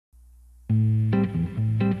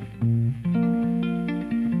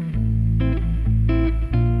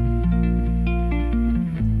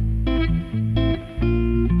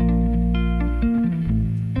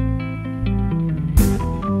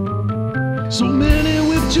So many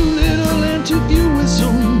with too little and too few with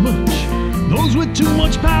so much. Those with too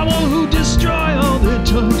much power who destroy all they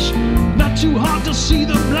touch. Not too hard to see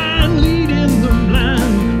the blind leading the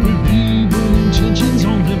blind with evil intentions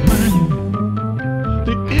on their mind.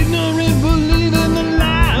 The ignorant believe in the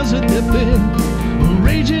lies that they're fed,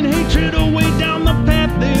 raging hatred away down the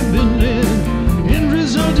path they've been led. End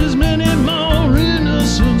result is many more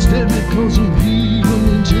innocents dead because of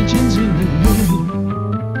evil intentions in their head.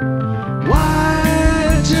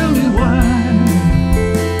 Why? Tell me why?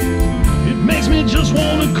 It makes me just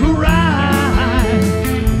wanna cry.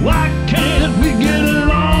 Why can't we get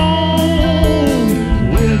along?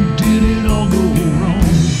 Where did it all go wrong?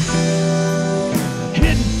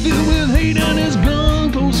 Head filled with hate and his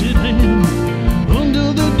gun close at hand,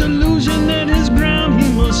 under the delusion that his ground he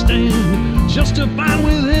must stand, justified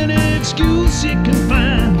with any excuse he can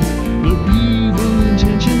find the evil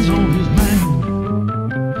intentions on his mind.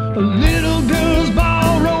 A little girl's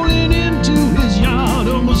ball rolling into his yard,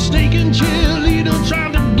 a mistaken cheerleader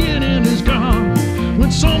tried to get in his car.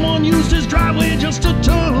 When someone used his driveway just to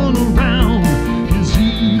turn around, his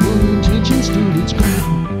evil intention stood its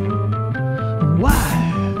ground. Why?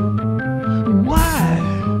 Why?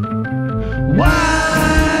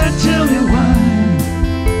 Why? Tell me why?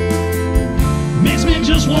 Makes me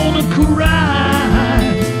just wanna cry.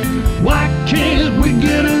 Why can't we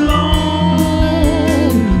get along?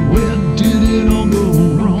 Where did it all go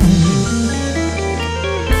wrong?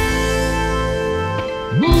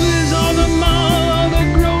 Movies on the mall, the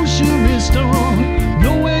grocery store.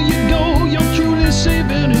 Nowhere you go, you're truly safe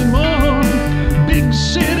anymore. Big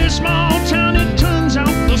city, small town, it turns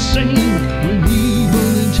out the same when evil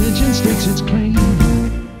intention stakes its claim.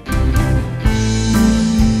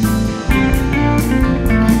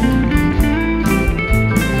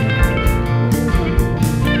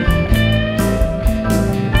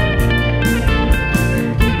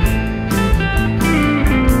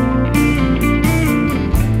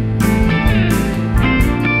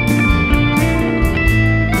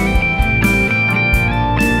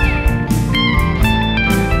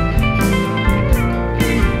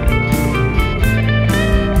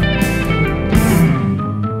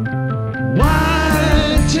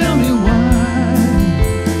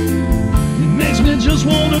 Just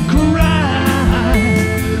wanna cry.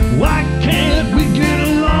 Why can't we get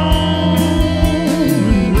along?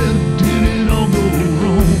 Where did it all go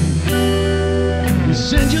wrong? You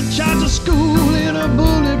send your child to school in a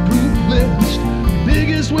bulletproof vest.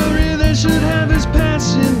 Biggest worry they should have is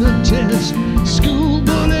passing the test. School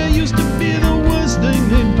bully used to be the worst thing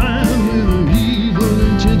they'd find, with an evil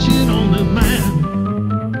intention on their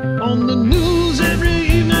mind. On the news every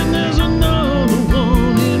evening there's another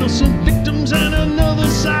one, innocent victims and another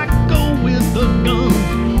psycho with a gun.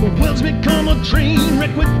 The world's become a train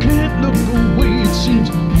wreck, we can't look away. It seems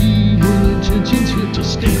evil intentions here to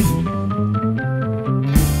stay.